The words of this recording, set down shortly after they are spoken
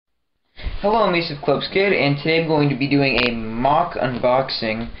Hello, I'm Ace of Clubs Kid, and today I'm going to be doing a mock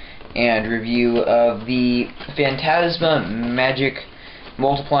unboxing and review of the Phantasma Magic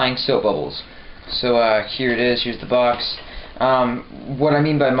Multiplying Soap Bubbles. So here it is, here's the box. What I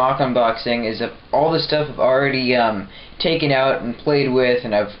mean by mock unboxing is that all the stuff I've already taken out and played with,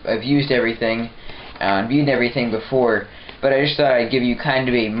 and I've used everything, and viewed everything before, but I just thought I'd give you kind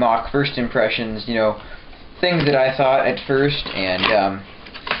of a mock first impressions, you know, things that I thought at first, and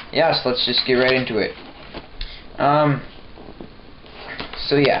yeah, so let's just get right into it. So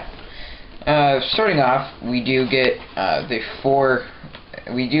yeah, starting off, we do get four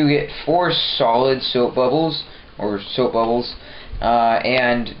solid soap bubbles, and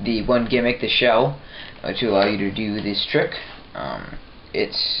the one gimmick, the shell, to allow you to do this trick.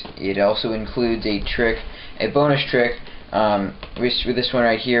 It also includes a bonus trick. With this one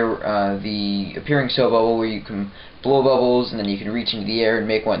right here, the appearing soap bubble, where you can blow bubbles and then you can reach into the air and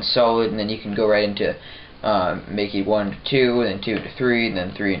make one solid, and then you can go right into making 1 to 2, and then 2 to 3, and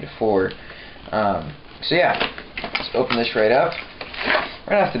then 3 into 4. So yeah, let's open this right up.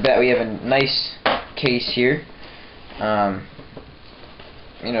 Right off the bat, we have a nice case here. You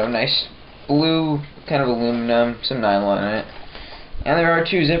know, nice blue kind of aluminum, some nylon in it. And there are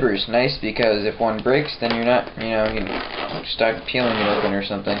 2 zippers. Nice, because if one breaks, then you're not, you know, you can start peeling it open or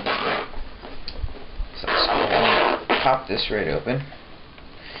something. So let's go ahead and pop this right open.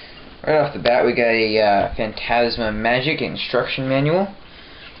 Right off the bat, we got a Phantasma Magic instruction manual.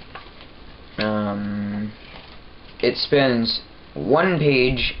 It spends 1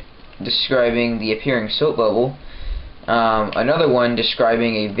 page describing the appearing soap bubble, another one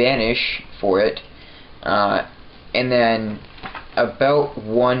describing a vanish for it, and then about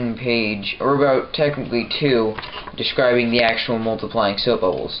 1 page, or about technically 2, describing the actual multiplying soap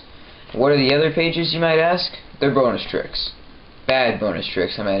bubbles. What are the other pages, you might ask? They're bonus tricks. Bad bonus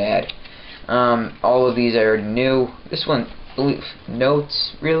tricks, I might add. All of these I already knew. This one,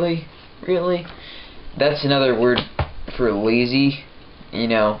 notes, really? That's another word for lazy. You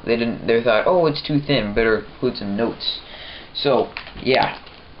know, they thought, oh, it's too thin, better include some notes. So, yeah.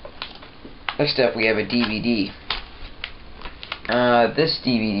 Next up, we have a DVD. This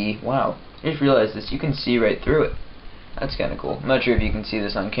DVD, wow, I just realized this, you can see right through it. That's kinda cool. I'm not sure if you can see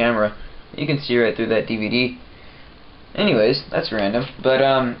this on camera. You can see right through that DVD. Anyways, that's random. But,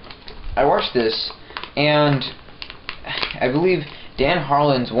 I watched this, and I believe Dan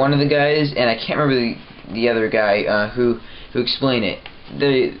Harlan's one of the guys, and I can't remember the other guy, who explained it.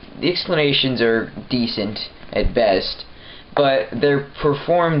 The explanations are decent at best, but they're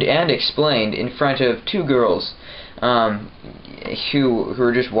performed and explained in front of 2 girls, who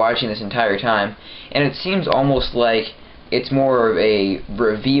are just watching this entire time, and it seems almost like it's more of a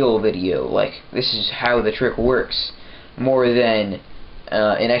reveal video, like this is how the trick works, more than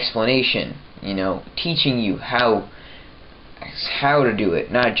an explanation, you know, teaching you how to do it,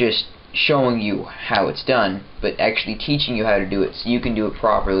 not just showing you how it's done, but actually teaching you how to do it so you can do it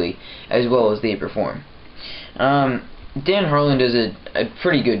properly as well as they perform. Dan Harlan does a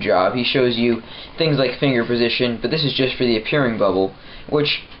pretty good job. He shows you things like finger position, but this is just for the appearing bubble,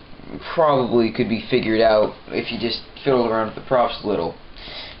 which probably could be figured out if you just fiddled around with the props a little.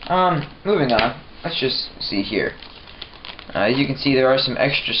 Moving on, let's just see here. As you can see, there are some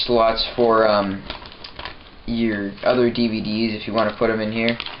extra slots for your other DVDs if you want to put them in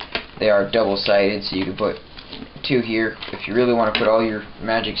here. They are double-sided, so you can put 2 here if you really want to put all your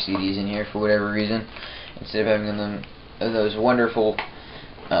Magic CDs in here for whatever reason, instead of having them in those wonderful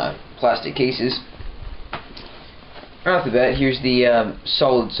plastic cases. Right off the bat, here's the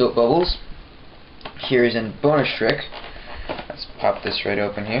solid soap bubbles. Here's a bonus trick. Let's pop this right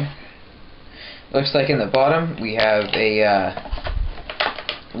open here. Looks like in the bottom we have a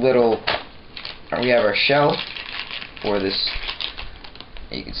we have our shell for this.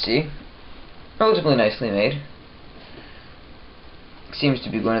 You can see, relatively nicely made. Seems to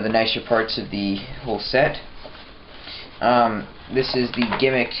be one of the nicer parts of the whole set. This is the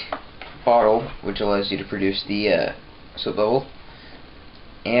gimmick bottle, which allows you to produce the soap bubble.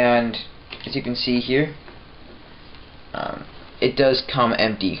 And as you can see here, it does come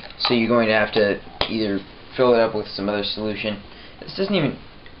empty, so you're going to have to either fill it up with some other solution. This doesn't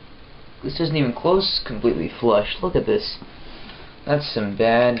even close completely flush. Look at this. That's some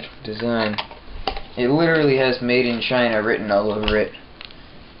bad design. It literally has "Made in China" written all over it.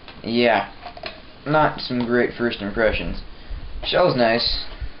 Yeah, not some great first impressions. Shell's nice.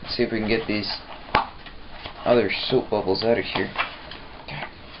 Let's see if we can get these other soap bubbles out of here.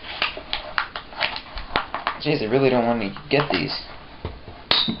 Jeez, I really don't want to get these.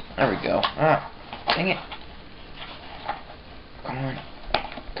 There we go. Ah, dang it. Come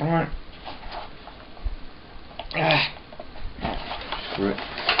on. Screw it.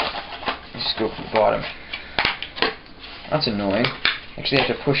 Just go from the bottom. That's annoying. Actually, I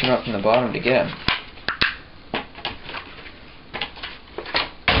have to push him up from the bottom to get him.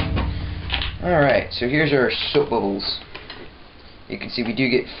 Alright, so here's our soap bubbles. You can see we do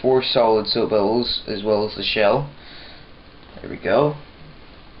get 4 solid soap bubbles as well as the shell. There we go.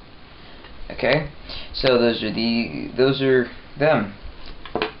 Okay, so those are them.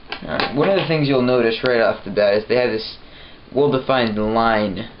 One of the things you'll notice right off the bat is they have this well-defined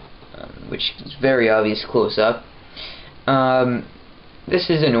line, which is very obvious close up. This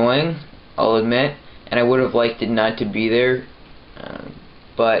is annoying, I'll admit, and I would have liked it not to be there,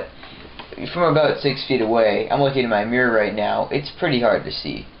 but from about 6 feet away, I'm looking in my mirror right now, it's pretty hard to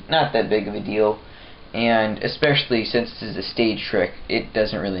see. Not that big of a deal, and especially since this is a stage trick, it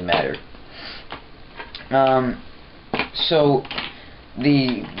doesn't really matter. So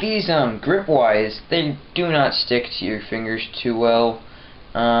these grip-wise, they do not stick to your fingers too well.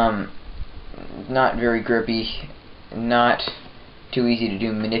 Not very grippy, not too easy to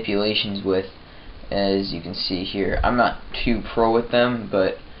do manipulations with, as you can see here. I'm not too pro with them,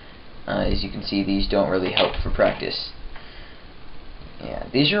 but as you can see, these don't really help for practice. Yeah,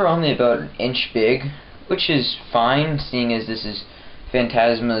 these are only about an inch big, which is fine, seeing as this is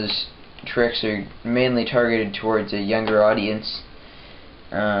Phantasma's tricks are mainly targeted towards a younger audience.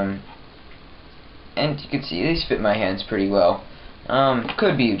 And you can see these fit my hands pretty well.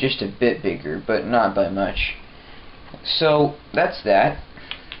 Could be just a bit bigger, but not by much. So that's that.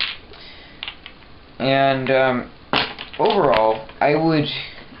 And overall, I would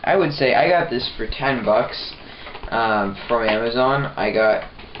say I got this for $10 from Amazon. I got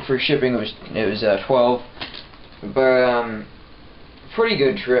for shipping it was 12, but pretty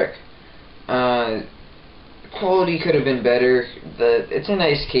good trick. Quality could have been better. It's a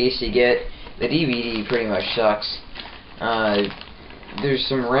nice case you get. The DVD pretty much sucks. There's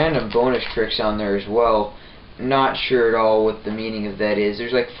some random bonus tricks on there as well. Not sure at all what the meaning of that is.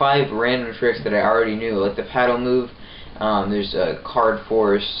 There's like 5 random tricks that I already knew, like the paddle move. There's a card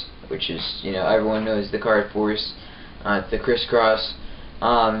force, which is, you know, everyone knows the card force. The crisscross.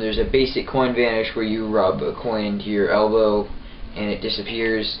 There's a basic coin vanish where you rub a coin into your elbow and it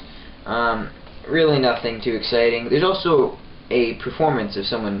disappears. Really nothing too exciting. There's also a performance of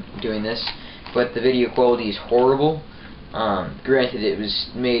someone doing this, but the video quality is horrible. Granted, it was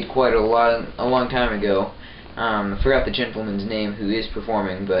made quite a long time ago. I forgot the gentleman's name who is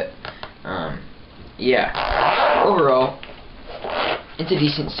performing, but yeah. Overall, it's a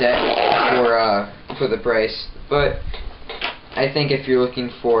decent set for the price, but I think if you're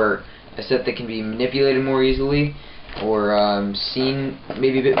looking for a set that can be manipulated more easily, or seen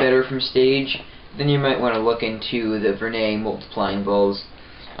maybe a bit better from stage, then you might want to look into the Vernay multiplying balls,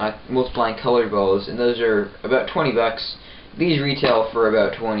 multiplying colored balls, and those are about $20. These retail for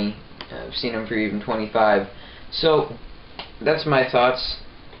about 20. I've seen them for even 25. So that's my thoughts.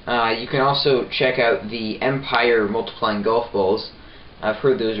 You can also check out the Empire multiplying golf balls. I've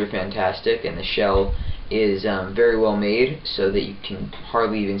heard those are fantastic, and the shell is very well made, so that you can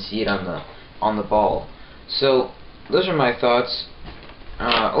hardly even see it on the ball. So those are my thoughts.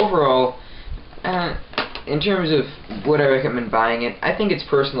 Overall, in terms of would I recommend buying it, I think it's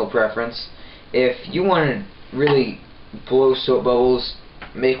personal preference. If you want to really blow soap bubbles,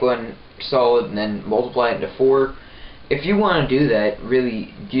 make one solid and then multiply it into 4, if you want to do that,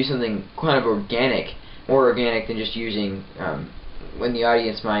 really do something kind of organic, more organic than just using in the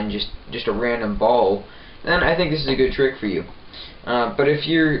audience mind just a random ball, then I think this is a good trick for you. But if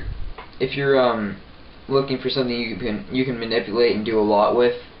you're looking for something you can manipulate and do a lot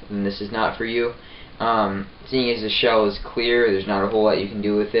with, then this is not for you. Seeing as the shell is clear, there's not a whole lot you can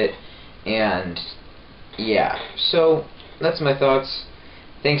do with it, and yeah. So that's my thoughts.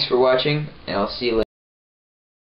 Thanks for watching, and I'll see you later.